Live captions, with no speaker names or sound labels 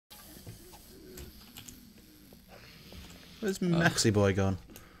Where's Maxi Boy gone?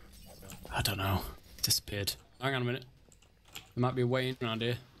 I don't know. Disappeared. Hang on a minute. There might be a way in around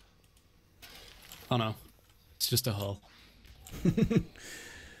here. Oh no. It's just a hole.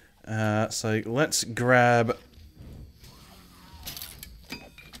 So let's grab...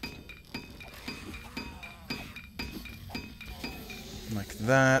 like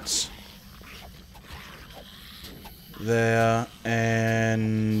that. There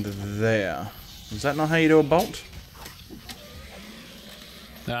and there. Is that not how you do a bolt?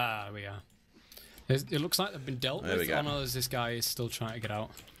 Ah, there we are. It looks like they've been dealt There we with. go. Oh no, this guy is still trying to get out.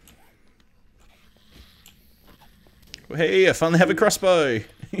 Hey, I finally have a crossbow!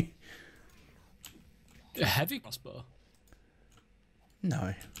 A heavy crossbow?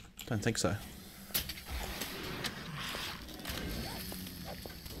 No, don't think so.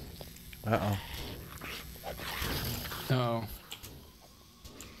 Uh-oh. Oh.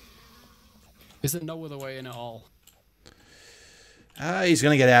 Is there no other way in at all? He's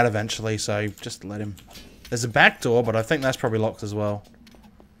gonna get out eventually, so just let him. There's a back door, but I think that's probably locked as well.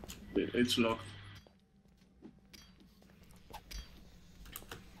 It's locked.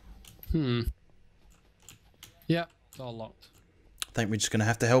 Hmm. Yeah, it's all locked. I think we're just gonna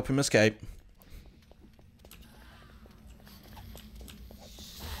have to help him escape.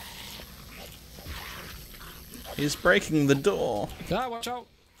 He's breaking the door. Ah, watch out!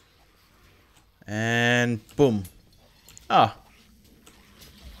 And boom. Ah.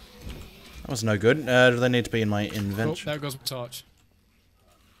 That was no good. Do they need to be in my Oh, inventory? there goes my torch.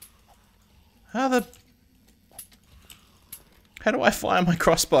 How the... How do I fire my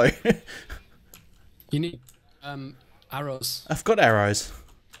crossbow? You need arrows. I've got arrows.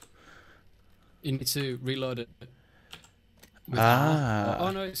 You need to reload it. with Ah.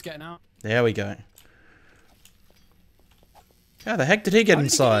 Oh no, it's getting out. There we go. How the heck did he get How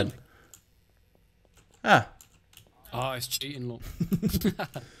did he get inside? in? Ah. Oh, it's cheating, look.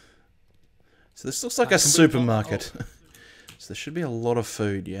 So this looks like a Can we supermarket. So there should be a lot of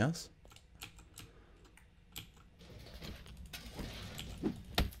food, yes?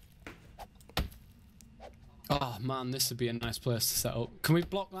 Oh man, this would be a nice place to set up. Can we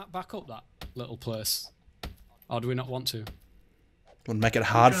block that back up, that little place? Or do we not want to? Would make it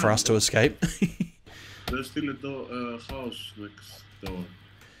hard for us to escape. There's still a house next door.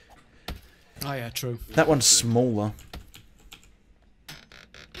 Oh yeah, true. That one's smaller.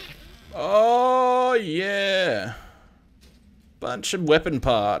 Oh yeah. Bunch of weapon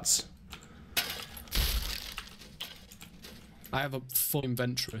parts. I have a full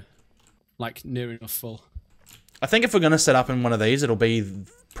inventory. Like, near enough full. I think if we're gonna set up in one of these, it'll be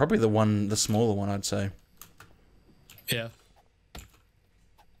probably the smaller one, I'd say. Yeah.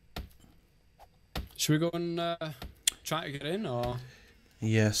 Should we go and try to get in, or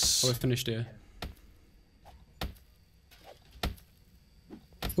Yes. are we finished here?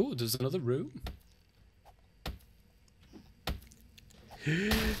 Oh, there's another room.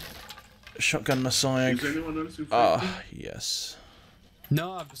 Shotgun Messiah. Is anyone else in front? Ah, yes.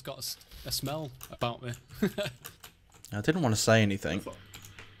 No, I've just got a smell about me. I didn't want to say anything.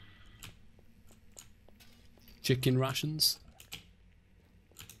 Chicken rations.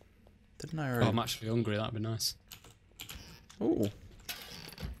 Didn't I Oh, already? I'm actually hungry, that'd be nice. Ooh.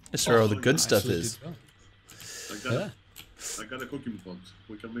 This is where all the good stuff Actually is. did well. I got, Yeah. I got a cooking pot.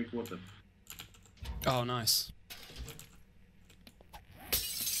 We can make water. Oh, nice.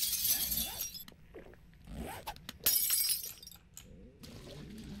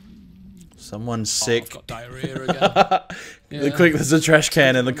 Someone's Oh, sick. I've got diarrhea again. Yeah. Quick, there's a trash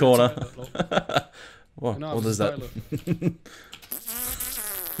can in the corner. Toilet, look. What? No, What it's is a that?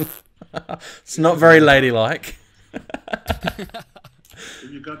 It's not very ladylike.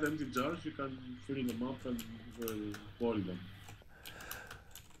 If you got empty jars, you can fill them up and boil them.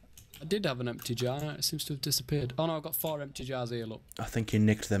 I did have an empty jar, it seems to have disappeared. Oh no, I've got 4 empty jars here, look. I think you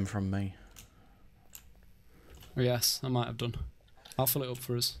nicked them from me. Oh, yes, I might have done. I'll fill it up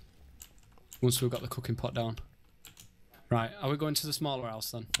for us. Once we've got the cooking pot down. Right, are we going to the smaller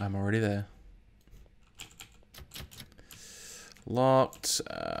house then? I'm already there. Locked.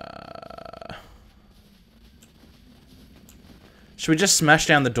 Should we just smash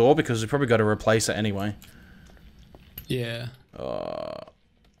down the door because we've probably got to replace it anyway? Yeah.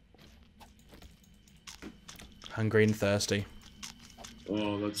 Hungry and thirsty.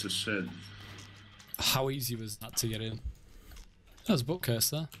 Oh, that's a shed. How easy was that to get in? There's a bookcase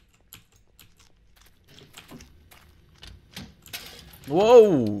there.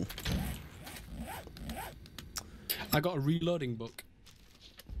 Whoa! I got a reloading book.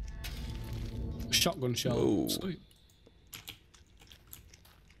 Shotgun shell. Whoa. Sweet.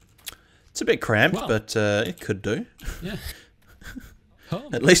 It's a bit cramped, Well, but it could do. Yeah. Oh,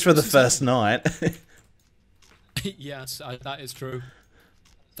 At least for the first night. yes, that is true.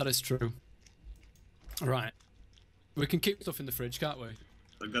 That is true. Right. We can keep stuff in the fridge, can't we?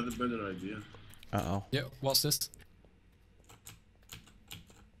 I got a better idea. Uh-oh. Yeah, what's this?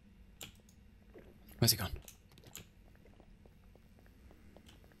 Where's he gone?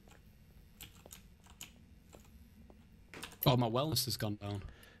 Oh, my wellness has gone down.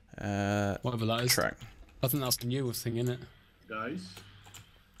 Whatever that is. Track. I think that's the newest thing, isn't it? Guys,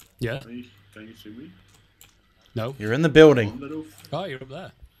 Yeah? can you see me? No? You're in the building. On the roof. Oh, you're up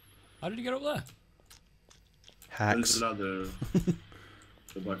there. How did you get up there? Hacks. There's a ladder.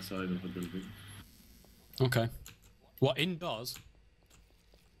 The back side of the building. Okay. What, indoors?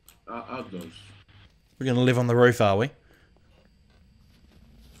 Outdoors. We're going to live on the roof, are we?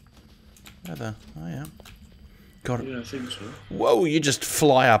 Where the... Oh, yeah. Got it. Yeah, I think so. Whoa, you just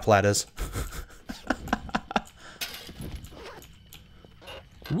fly up ladders.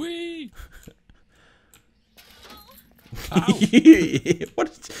 Whee!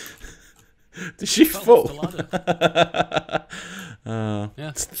 What? Did she Fell off fall? the ladder.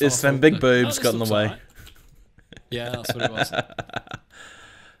 Yeah, It's them big boobs got in the way. Right. Yeah, that's what it was.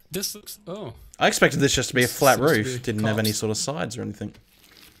 This looks... Oh. I expected this just to be a flat Seems to be roof. Didn't have any corpse. sort of sides or anything.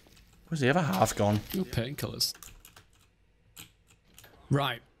 Where's the other half gone? No painkillers.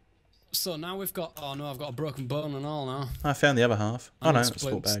 Right. So now we've got... Oh no, I've got a broken bone and all now. I found the other half. Oh And no, it it's a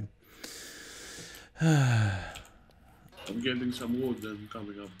sport splits. bag. I'm getting some wood and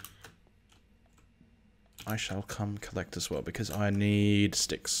coming up. I shall come collect as well because I need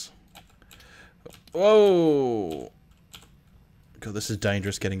sticks. Whoa! God, this is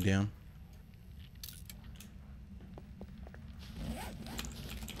dangerous getting down.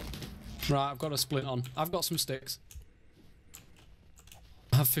 Right, I've got a splint on. I've got some sticks.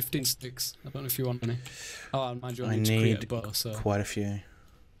 I have 15 sticks. I don't know if you want any. Oh, mind you, I need to create a bow, so... quite a few.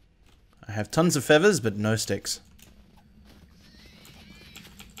 I have tons of feathers, but no sticks.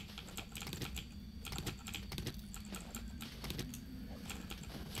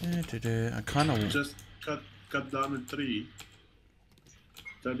 I kind of... Just cut down a tree,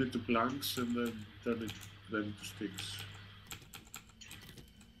 turn it to planks, and then turn it then to sticks.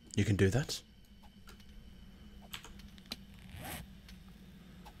 You can do that?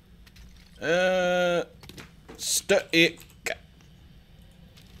 Stick.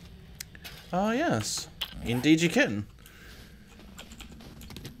 Oh, yes. Indeed you can.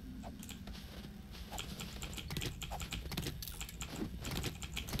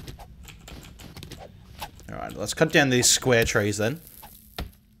 Alright, let's cut down these square trees then.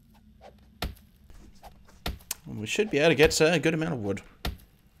 We should be able to get a good amount of wood.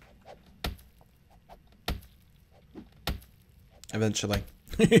 Eventually.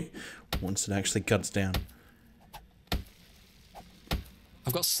 Once it actually cuts down.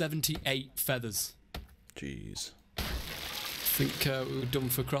 I've got 78 feathers. Jeez. I think we were done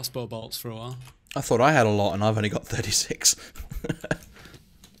for crossbow bolts for a while. I thought I had a lot and I've only got 36.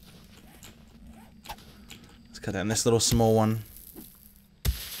 Let's cut down this little small one.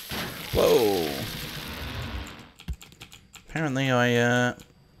 Whoa. Apparently I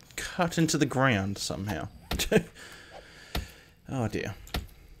cut into the ground somehow. Oh dear.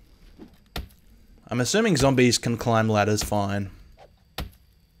 I'm assuming zombies can climb ladders fine.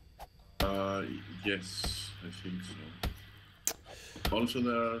 Yes, I think so. Also,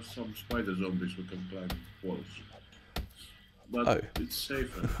 there are some spider zombies who can climb walls. But it's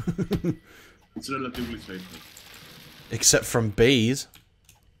safer. It's relatively safer. Except from bees.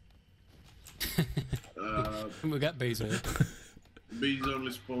 We'll get bees here. Bees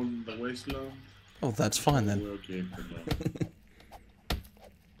only spawn in the wasteland. Oh, that's fine then. We're okay for now.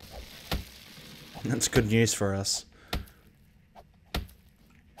 That's good news for us.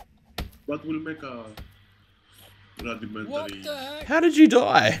 But we'll make a What rudimentary... the heck? How did you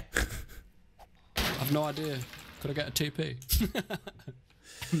die? I've no idea. Could I get a TP?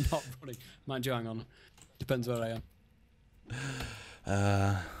 I'm not running. Mind you, hang on. Depends where I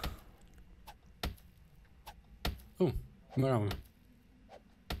am. Oh, where are we?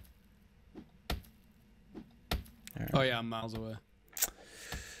 Right. Oh yeah, I'm miles away.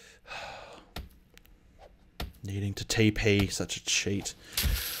 Needing to TP, such a cheat.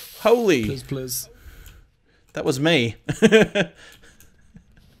 Holy! Please, please. That was me.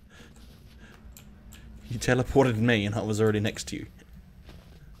 You teleported me and I was already next to you.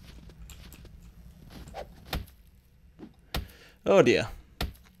 Oh dear.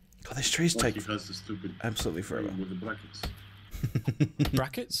 God, these trees take has the stupid absolutely forever. with the brackets.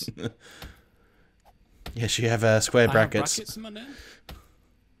 Brackets? Yes, you have square I have brackets. brackets in my name?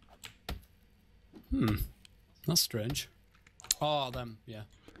 That's strange. Oh, them, yeah.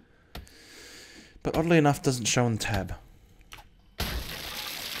 But oddly enough, doesn't show on the tab.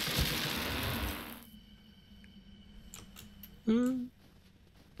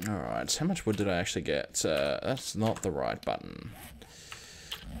 Alright, how much wood did I actually get? That's not the right button.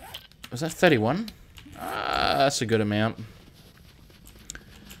 Was that 31? That's a good amount.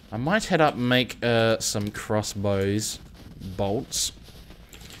 I might head up and make some crossbows bolts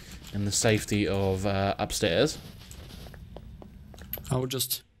in the safety of upstairs. I will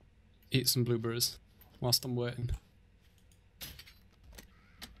just eat some blueberries whilst I'm waiting.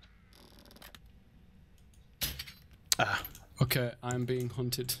 Okay, I'm being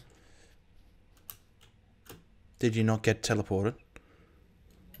hunted. Did you not get teleported?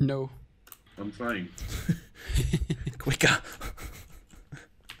 No. I'm trying. Quicker.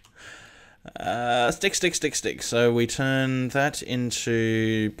 Stick. So we turn that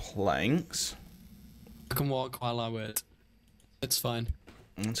into planks. I can walk while I wait. It's fine.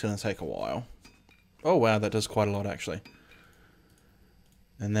 It's going to take a while. Oh wow, that does quite a lot actually.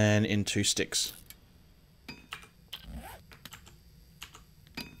 And then into sticks.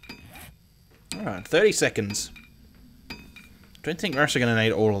 Alright, 30 seconds. Don't think we're actually going to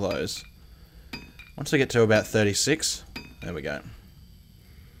need all of those. Once we get to about 36, there we go.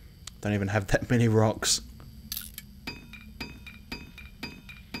 Don't even have that many rocks.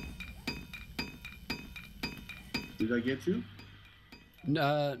 Did I get you?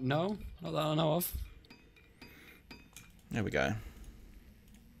 No, not that I know of. There we go.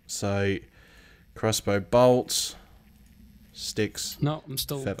 So, crossbow bolts, sticks. No, I'm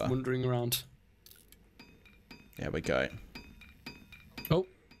still feather. wandering around. There we go. Oh,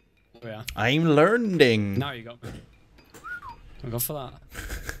 yeah. I'm learning. Now you got me. I'll go for that.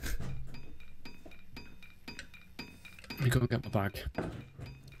 Let me go and get my bag.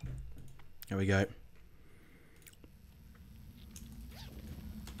 There we go.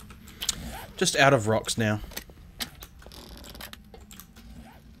 Just out of rocks now.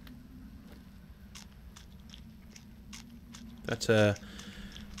 That's a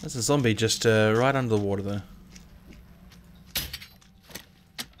zombie just right under the water there.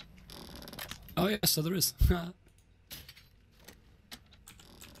 Oh yeah, so there is.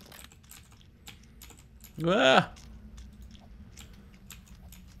 Ah!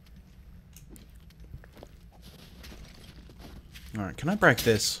 Alright, can I break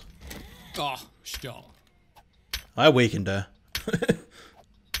this? Oh, sure. I weakened her.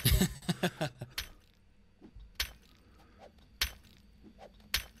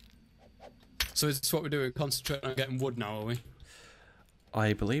 So is this what we're doing? Concentrating on getting wood now, are we?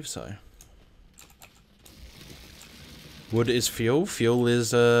 I believe so. Wood is fuel. Fuel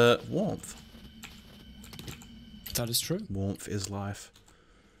is warmth. That is true. Warmth is life.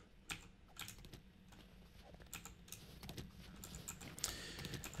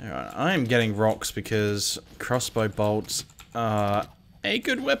 Alright, I'm getting rocks because crossbow bolts are a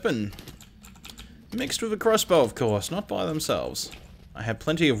good weapon. Mixed with a crossbow, of course, not by themselves. I have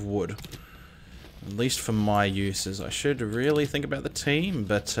plenty of wood. At least for my uses. I should really think about the team,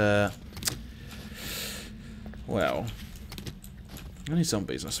 but, well. Any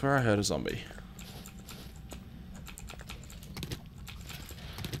zombies? I swear I heard a zombie.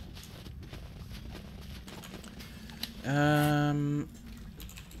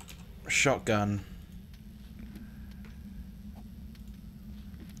 Shotgun.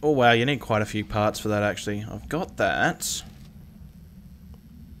 Oh wow, you need quite a few parts for that actually. I've got that.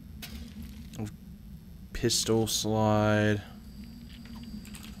 Pistol slide.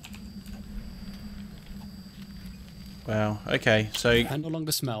 Wow, okay, so I no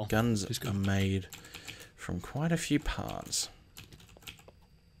longer smell. guns are made from quite a few parts.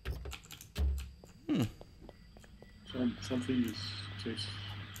 Something is just...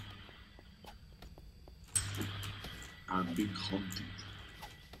 I'm being haunted.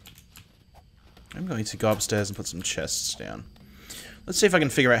 I'm going to go upstairs and put some chests down. Let's see if I can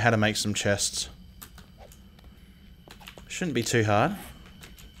figure out how to make some chests. Shouldn't be too hard.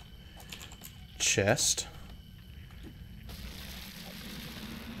 Chest.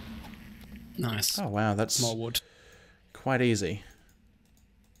 Nice. Oh wow, that's More wood. quite easy.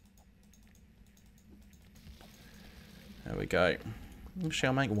 There we go. Actually,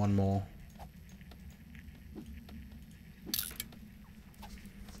 I'll make one more.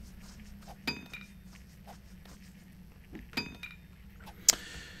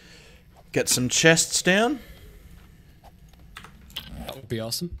 Get some chests down. That would be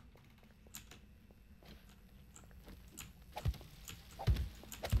awesome.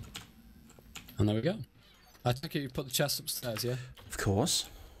 And there we go. I take it you put the chest upstairs, yeah? Of course.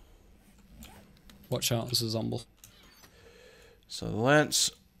 Watch out, there's a zombie. So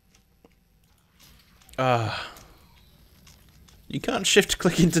let's... You can't shift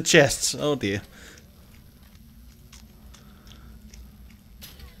click into chests. Oh dear.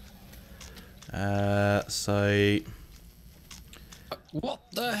 So... What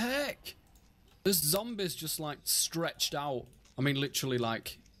the heck? This zombie's just like stretched out. I mean, literally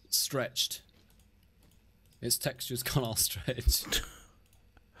like stretched. Its texture's gone all stretched.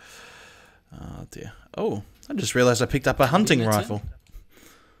 Oh dear. Oh, I just realised I picked up a hunting rifle.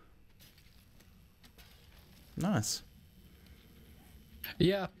 Nice.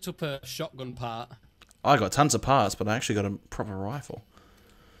 Yeah, I picked up a shotgun part. I got tons of parts, but I actually got a proper rifle.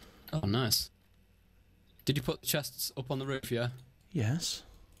 Oh, nice. Did you put the chests up on the roof, yeah? Yes.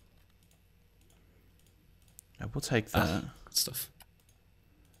 I will take that. Good stuff.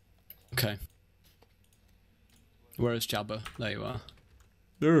 Okay. Where is Jabba? There you are.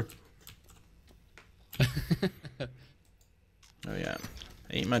 There. Oh yeah.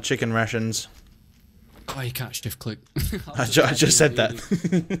 Eat my chicken rations. Oh, you can't shift click. I just said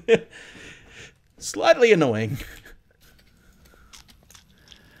that. Slightly annoying.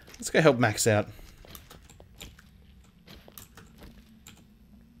 Let's go help Max out.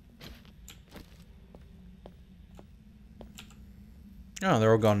 Oh,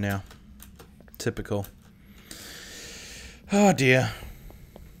 they're all gone now. Typical. Oh dear.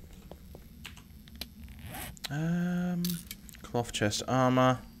 Cloth chest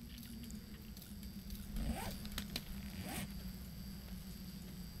armor.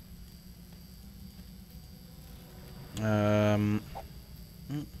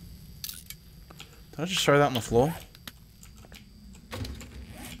 Did I just throw that on the floor?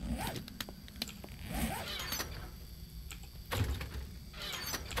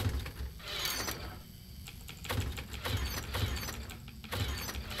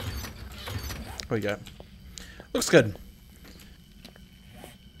 There we go. Looks good.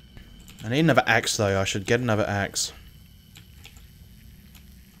 I need another axe though. I should get another axe.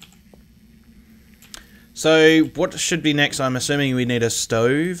 So, what should be next? I'm assuming we need a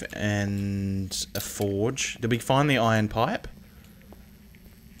stove and a forge. Did we find the iron pipe?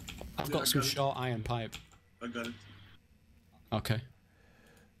 I've got some short iron pipe. I got it. Okay.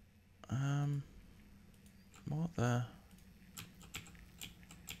 What the...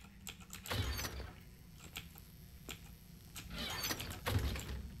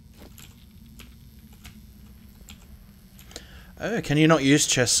 Oh, can you not use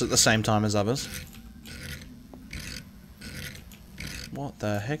chests at the same time as others? What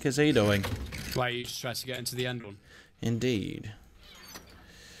the heck is he doing? Why, you just try to get into the end one? Indeed.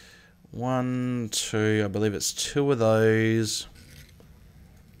 1, 2, I believe it's 2 of those.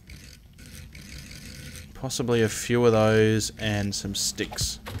 Possibly a few of those and some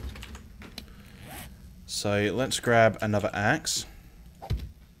sticks. So let's grab another axe.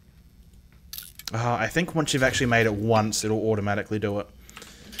 I think once you've actually made it once, it'll automatically do it.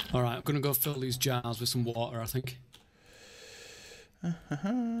 Alright, I'm gonna go fill these jars with some water, I think. Yeah,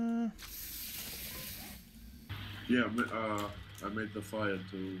 I made the fire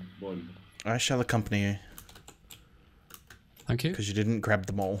to boil. I shall accompany you. Thank you. Because you didn't grab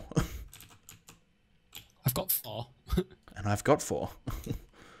them all. I've got 4. And I've got 4.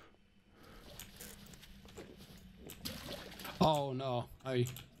 Oh no, I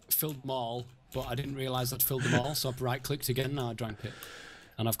filled them all, but I didn't realise I'd filled them all, so I've right-clicked again, now I drank it.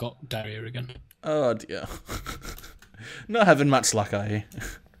 And I've got diarrhea again. Oh dear. Not having much luck, are you?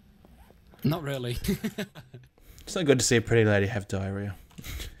 Not really. It's not good to see a pretty lady have diarrhea.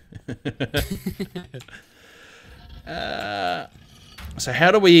 So how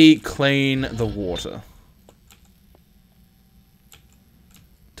do we clean the water?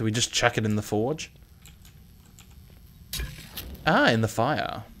 Do we just chuck it in the forge? Ah, in the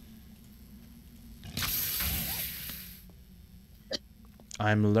fire.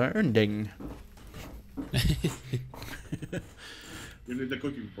 I'm learning. You need a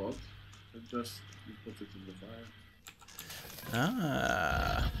cooking pot, and just you put it in the fire.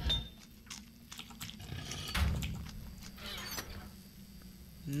 Ah.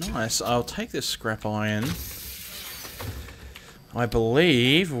 Nice. I'll take this scrap iron. I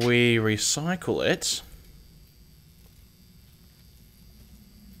believe we recycle it.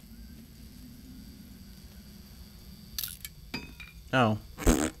 Oh.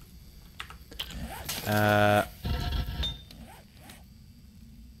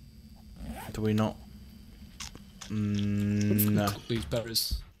 Do we not? No. Cook these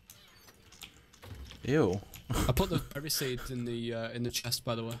berries. Ew. I put the berry seeds in the chest,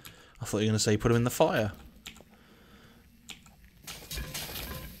 by the way. I thought you were going to say put them in the fire.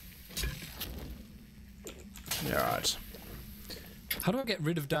 Alright. How do I get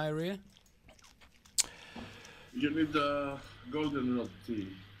rid of diarrhea? You need the goldenrod tea,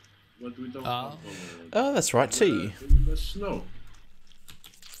 but we don't have goldenrod. Oh, that's right, tea. In the snow.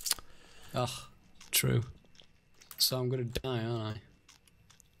 Ugh, true. So I'm gonna die, aren't I?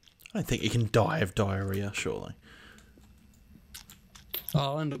 I don't think you can die of diarrhea, surely. Oh,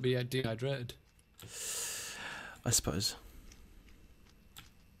 I'll end up being dehydrated. I suppose.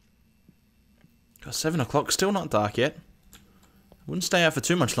 God, 7 o'clock, still not dark yet. Wouldn't stay out for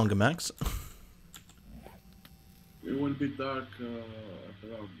too much longer, Max. It will be dark at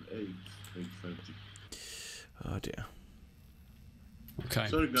around 8:30. Oh dear. Okay,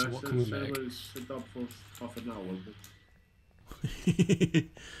 Sorry guys, so what can we the make? server is set up for half an hour. But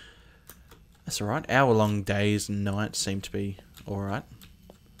That's alright. Hour-long days and nights seem to be alright.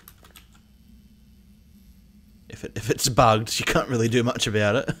 If it's bugged, you can't really do much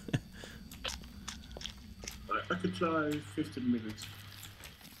about it. I could try 15 minutes.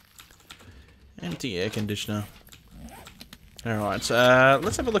 Empty air conditioner. Alright,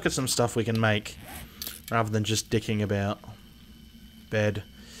 let's have a look at some stuff we can make, rather than just dicking about. Bed.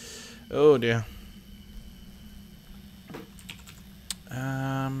 Oh dear.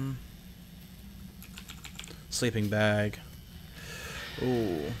 Sleeping bag.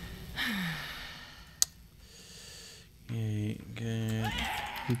 Ooh. Yeah, good.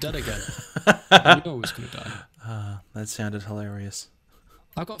 I'm dead again. I knew I was gonna die. That sounded hilarious.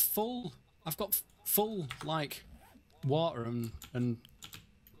 I've got full like water and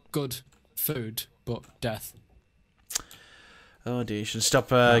good food, but death. Oh dear, you should stop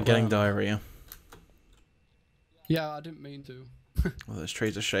getting diarrhea. Yeah, I didn't mean to. Well, those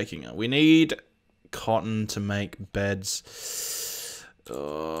trees are shaking. We need cotton to make beds.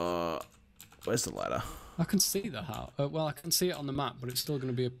 Where's the ladder? I can see the house. Well, I can see it on the map, but it's still going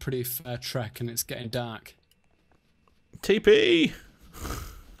to be a pretty fair trek, and it's getting dark. TP!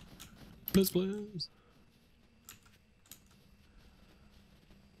 Please, please.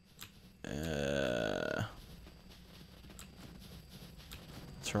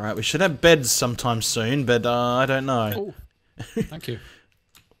 It's alright, we should have beds sometime soon, but I don't know. Oh, thank you.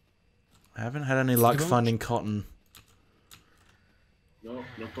 I haven't had any luck finding cotton. No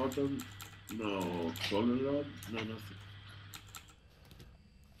cotton, no goldenrod, no nothing.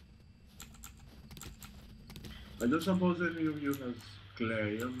 I don't suppose any of you has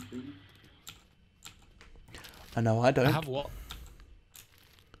clay or anything. I know I don't. I have what?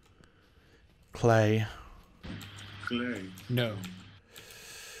 Clay. Clay. No.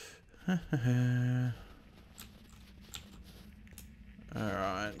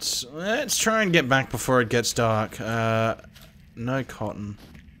 Alright, let's try and get back before it gets dark. No cotton.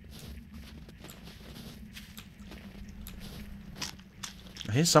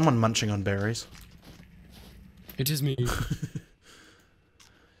 I hear someone munching on berries. It is me.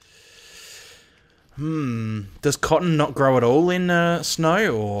 Does cotton not grow at all in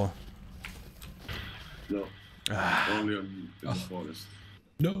snow, or? No. Only in the forest.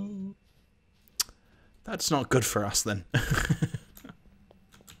 No. That's not good for us then.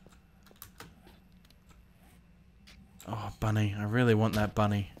 Oh, bunny. I really want that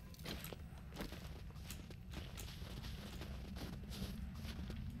bunny.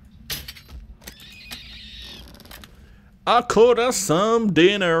 I cooked us some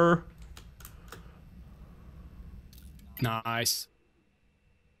dinner. Nice.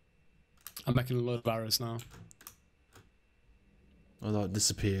 I'm making a load of arrows now. Although it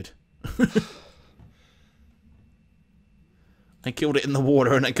disappeared. I killed it in the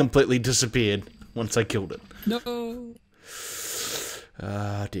water and it completely disappeared once I killed it. No.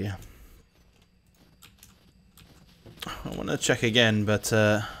 Ah, dear. I want to check again, but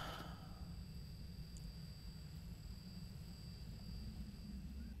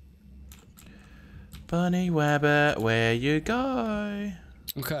Bunny Wabbit, where you go?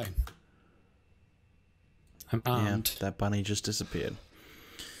 Okay. I'm armed. Yeah, that bunny just disappeared.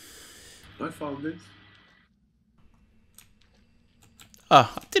 I found it. Oh,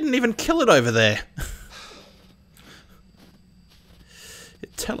 I didn't even kill it over there.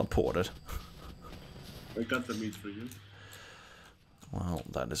 It teleported. I got the meat for you. Well,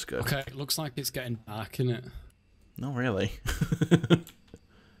 that is good. Okay, it looks like it's getting dark, innit? Not really.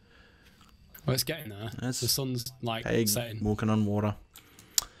 Well, it's getting there. That's the sun's like Pig setting. walking on water.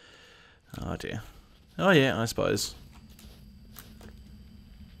 Oh dear. Oh yeah, I suppose.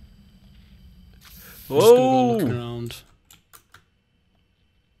 I'm just gonna go Whoa! looking around.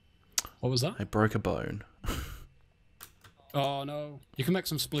 What was that? I broke a bone. Oh no. You can make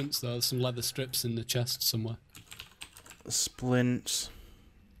some splints though. There's some leather strips in the chest somewhere. Splints.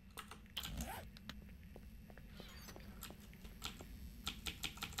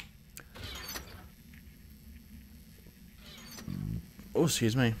 Oh,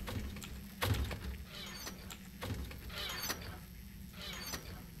 excuse me.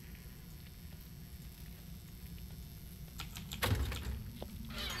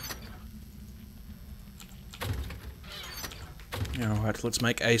 Alright, let's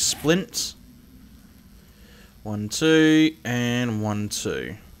make a splint. 1, 2, and 1,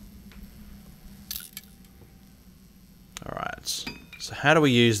 2. Alright. So how do we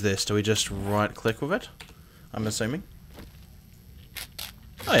use this? Do we just right click with it? I'm assuming.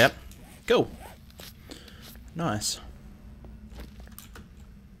 Oh yeah. Cool. Nice.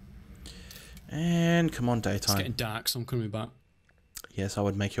 And come on, daytime. It's getting dark, so I'm coming back. Yes, I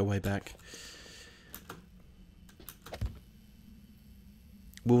would make your way back.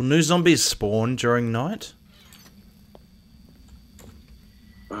 Will new zombies spawn during night?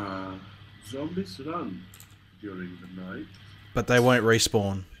 Zombies run during the night. But they won't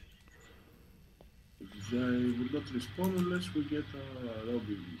respawn. They will not respawn unless we get a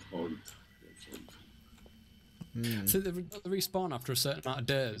robin hold or something. So they respawn after a certain amount of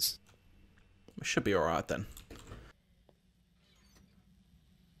days. We should be alright then.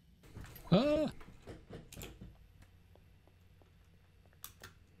 Ah.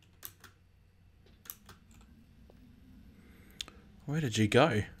 Where did you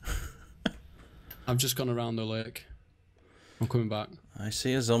go? I've just gone around the lake. I'm coming back. I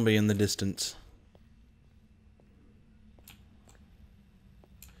see a zombie in the distance.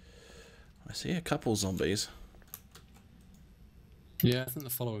 I see a couple zombies. Yeah, I think they're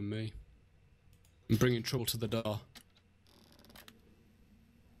following me. I'm bringing trouble to the door.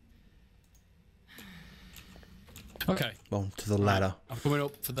 Okay. Well, to the ladder. I'm coming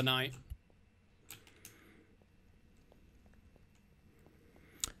up for the night.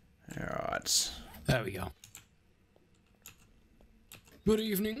 Alright. There we go. Good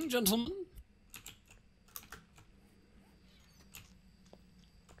evening, gentlemen.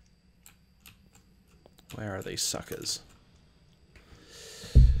 Where are these suckers?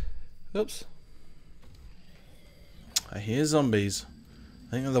 Oops. I hear zombies.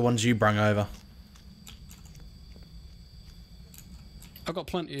 I think they're the ones you brung over. I've got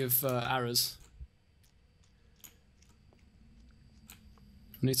plenty of arrows.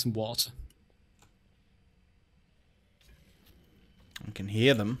 I need some water. I can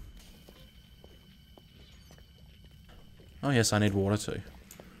hear them. Oh yes, I need water too.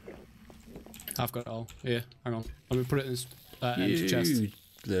 I've got it all. Here, hang on. Let me put it in this empty chest. You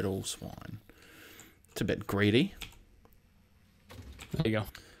little swine. It's a bit greedy. There you go.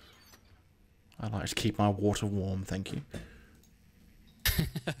 I like to keep my water warm, thank you.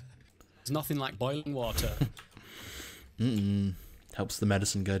 There's nothing like boiling water. Helps the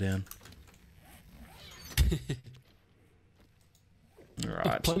medicine go down.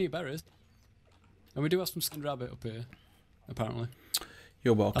 Right. Plenty of berries. And we do have some skinned rabbit up here, apparently.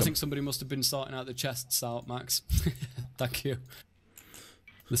 You're welcome. I think somebody must have been sorting out the chests out, Max. Thank you.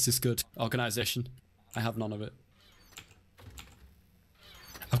 This is good. Organisation. I have none of it.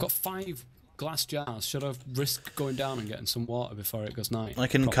 I've got 5 glass jars. Should I risk going down and getting some water before it goes night? I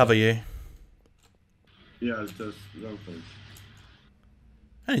can cover you. Yeah, it does. No thanks.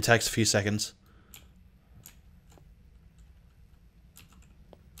 Only takes a few seconds.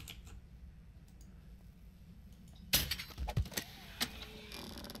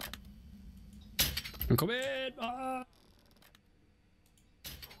 I'm coming! Ah!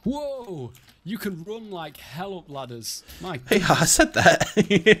 Whoa! You can run like hell up ladders. My God. Hey, I said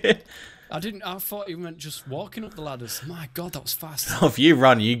that. I didn't. I thought you meant just walking up the ladders. My God, that was fast. Oh, if you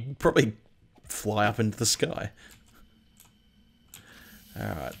run, you probably fly up into the sky.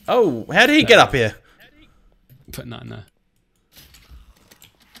 Alright. Oh, how did he get up here? Putting that in there.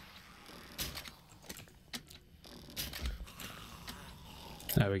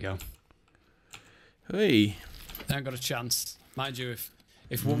 There we go. Hey. I ain't got a chance. Mind you,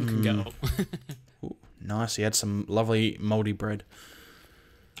 if one can get up. Ooh, nice, he had some lovely mouldy bread.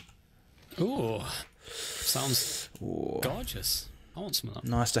 Ooh. Sounds Ooh. gorgeous. I want some of that.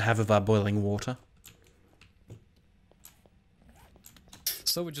 Nice to have of our boiling water.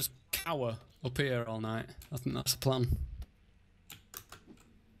 So we just cower up here all night. I think that's the plan.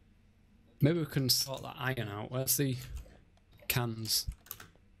 Maybe we can sort that iron out. Where's the cans?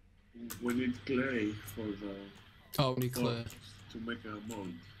 We need clay for the. Oh, we need clay. To make a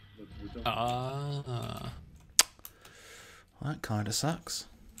mold, but we don't. Ah. That kind of sucks.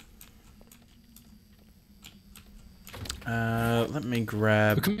 Let me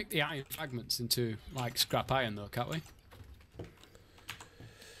grab. We can make the iron fragments into like scrap iron, though, can't we?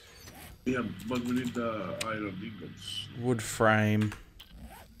 Yeah, but we need the iron ingots. Wood frame.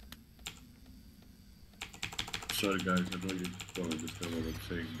 Sorry guys, I know you don't understand what I'm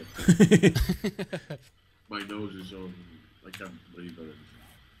saying, but my nose is on. I can't breathe or anything.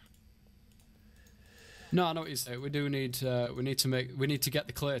 No, I know what you say. We do need. We need to get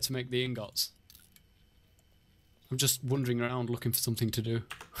the clay to make the ingots. I'm just wandering around looking for something to do.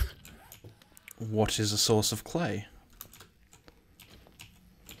 What is a source of clay?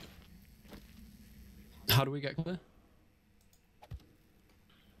 How do we get clay?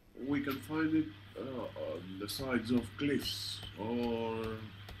 We can find it on the sides of cliffs or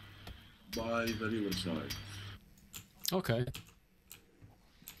by the riverside. Okay.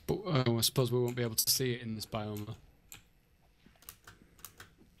 But I suppose we won't be able to see it in this biome though.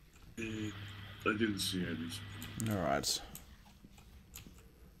 I didn't see any. Alright.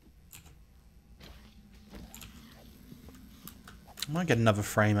 I might get another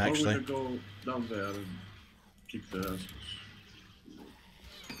frame actually. Or we could go down there and kick their asses.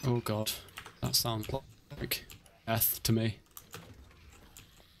 Oh god, that sounds like death to me.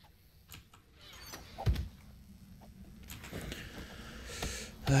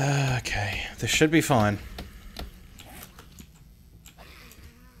 Okay, this should be fine.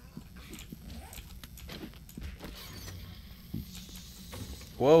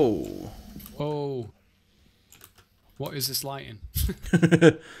 Whoa. Whoa. What is this lighting?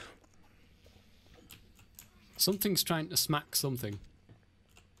 Something's trying to smack something.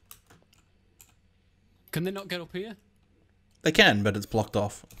 Can they not get up here? They can, but it's blocked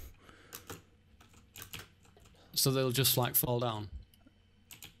off. So they'll just like fall down?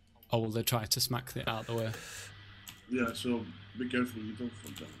 Or will they try to smack it out of the way? Yeah, so be careful you don't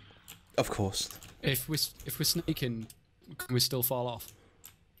fall down. Of course. If we sneak in, can we still fall off?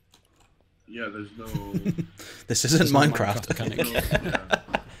 Yeah, there's no... This isn't There's no Minecraft. mechanic. no yeah, exactly.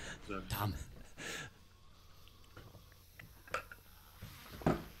 Damn.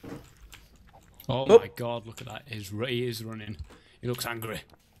 Oh Oop. my god, look at that. He is running. He looks angry.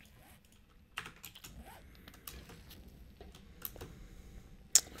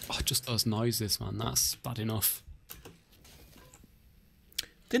 Oh, just those noises, man. That's bad enough.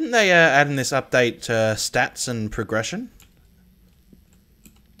 Didn't they add in this update stats and progression?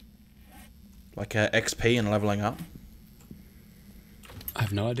 Like XP and leveling up? I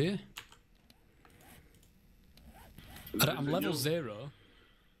have no idea. I'm level 0.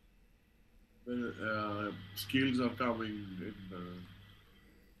 Skills are coming in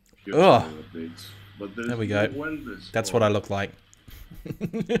Ugh. updates. But There we go. Wellness That's what I look like.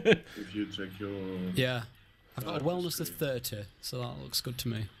 if you check your... Yeah. I've got a wellness of 30, so that looks good to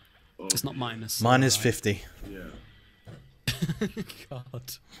me. Oh, It's not minus. Mine is Alright. 50. yeah. God.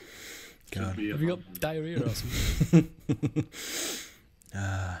 God. Should be Have you 100. got diarrhea or something?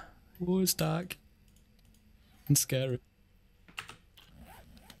 Ah. Oh, it's dark. And scary.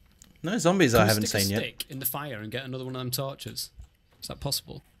 No zombies Can I we haven't stick seen a yet. stick in the fire and get another one of them torches? Is that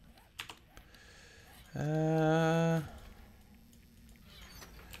possible? There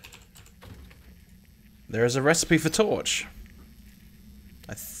is a recipe for torch.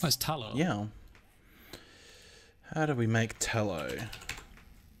 Oh, it's tallow. Yeah. How do we make tallow?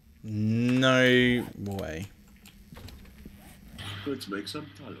 No way. Let's make some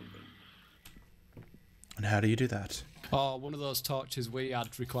tallow then. And how do you do that? Oh, one of those torches we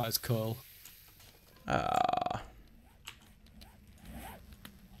had requires coal. Ah.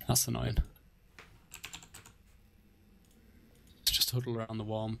 That's annoying. Let's just huddle around the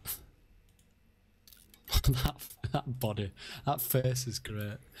warmth. that body, that face is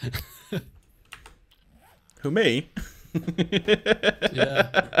great. Who, me? Yeah,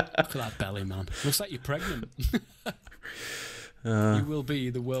 look at that belly, man. Looks like you're pregnant. You will be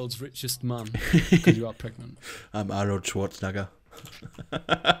the world's richest man because you are pregnant. I'm Arnold Schwarzenegger.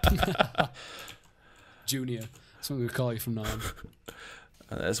 Junior. That's what we call you from now on.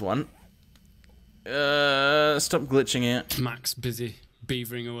 There's one. Stop glitching it. Max busy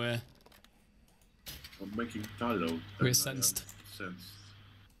beavering away. I'm making tallow. We're and sensed. I am sensed.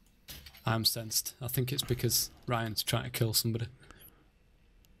 I'm sensed. I think it's because Ryan's trying to kill somebody.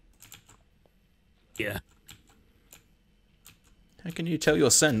 Yeah. How can you tell you're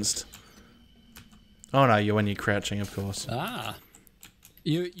sensed? Oh no, you're when you're crouching, of course. Ah.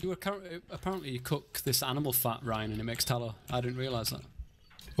 You were apparently you cook this animal fat, Ryan, and it makes tallow. I didn't realise that.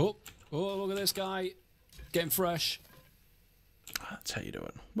 Oh, look at this guy. Getting fresh. That's how you do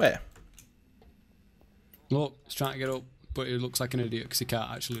it. Where? Look, he's trying to get up, but he looks like an idiot because he can't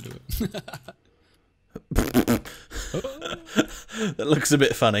actually do it. That looks a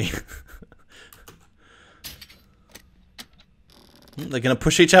bit funny. They're going to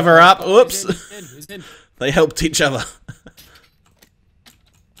push each other up. Whoops. He's in. They helped each other.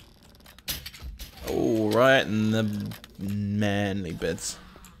 Oh, right in the manly bits.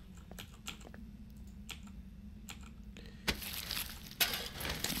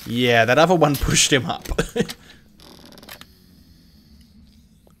 Yeah, that other one pushed him up.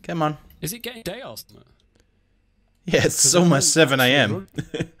 Come on. Is it getting day or something? Yeah, it's almost 7 AM.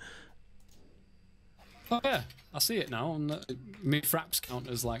 Oh yeah, I see it now. And my fraps count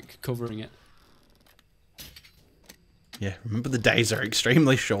as like covering it. Yeah, remember the days are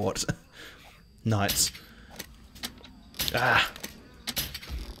extremely short. Nights. Ah.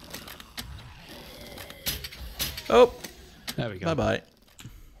 Oh. There we go. Bye bye.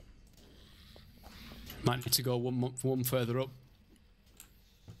 Might need to go one further up.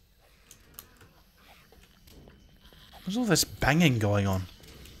 What's all this banging going on?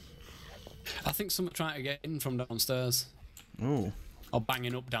 I think someone's trying to get in from downstairs. Ooh. Or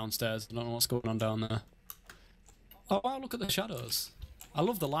banging up downstairs. I don't know what's going on down there. Oh wow, look at the shadows. I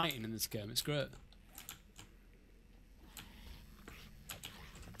love the lighting in this game, it's great.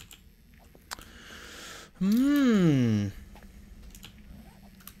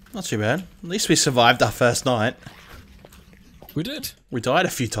 Not too bad. At least we survived our first night. We did. We died a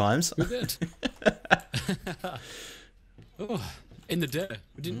few times. We did. Oh, in the day.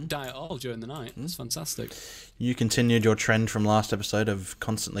 We didn't die at all during the night. It's fantastic. You continued your trend from last episode of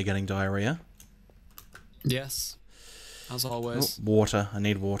constantly getting diarrhea. Yes. As always. Oh, water. I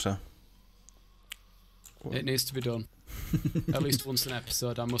need water. It needs to be done. At least once an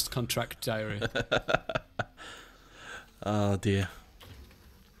episode, I must contract diarrhea. Oh dear.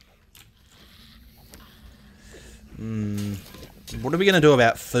 What are we going to do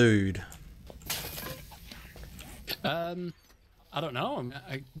about food? I don't know.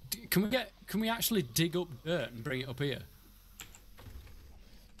 Can we actually dig up dirt and bring it up here?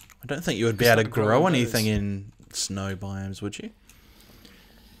 I don't think you would be able to Start growing grow berries. anything in snow biomes, would you?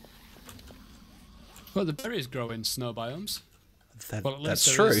 Well, the berries grow in snow biomes. Well, at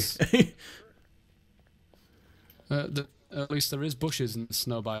That's least true. At least there is bushes in the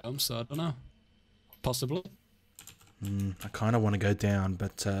snow biome, so I don't know. Possibly. I kind of want to go down,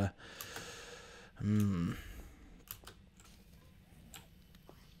 but so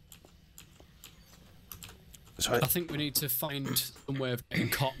I think we need to find some way of getting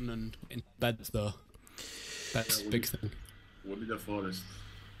cotton and in beds, though. That's a big thing. We need a forest.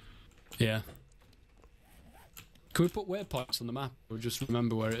 Yeah. Can we put waypoints on the map, or just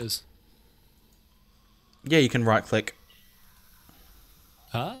remember where it is? yeah, you can right click.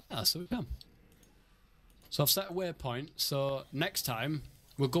 Ah, so we can. So I've set a waypoint, so next time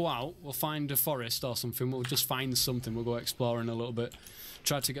we'll go out, we'll find a forest or something, we'll just find something, we'll go exploring a little bit,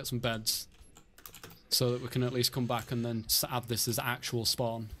 try to get some beds, so that we can at least come back and then have this as actual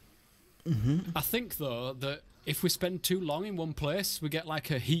spawn. I think, though, that if we spend too long in one place, we get like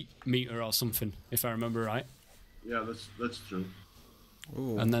a heat meter or something, if I remember right. Yeah, that's true.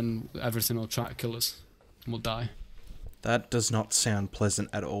 Ooh. And then everything will try to kill us, and we'll die. That does not sound pleasant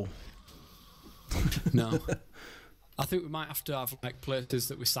at all. No. I think we might have to have like places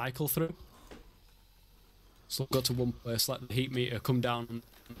that we cycle through. So we'll go to one place, let the heat meter come down on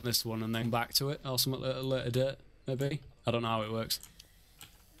this one and then back to it, or something at a later date, maybe. I don't know how it works.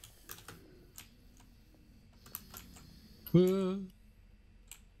 Right,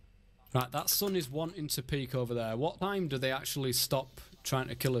 that sun is wanting to peak over there. What time do they actually stop trying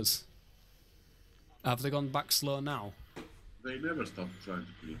to kill us? Have they gone back slow now? They never stop trying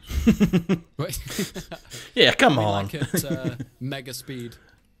to kill us. Wait. Yeah, come I mean, on. like at mega speed.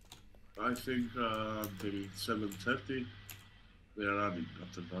 I think until 7:30 they are running.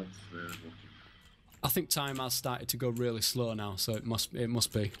 After that, they're walking. I think time has started to go really slow now, so it must be.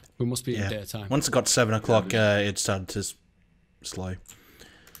 We must be in Yeah. daytime. Once it got to 7 o'clock, it started to slow.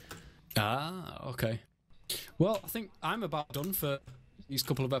 Ah, okay. Well, I think I'm about done for these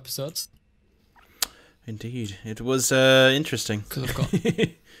couple of episodes. Indeed, it was interesting. Because I've got,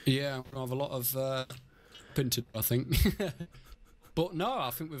 yeah, I have a lot of printed, I think. But no,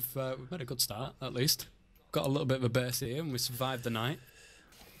 I think we've made a good start at least. Got a little bit of a base here, and we survived the night.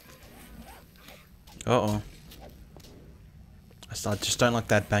 Uh-oh. I just don't like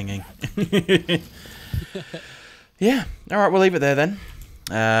that banging. Yeah, alright, we'll leave it there then.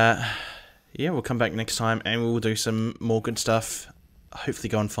 Yeah, we'll come back next time and we'll do some more good stuff. Hopefully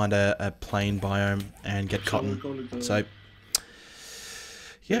go and find a plain biome and get cotton. So,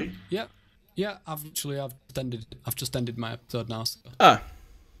 yeah. Yeah, I've just ended my episode now. So. Ah.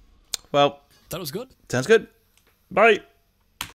 Well. That was good. Sounds good. Bye.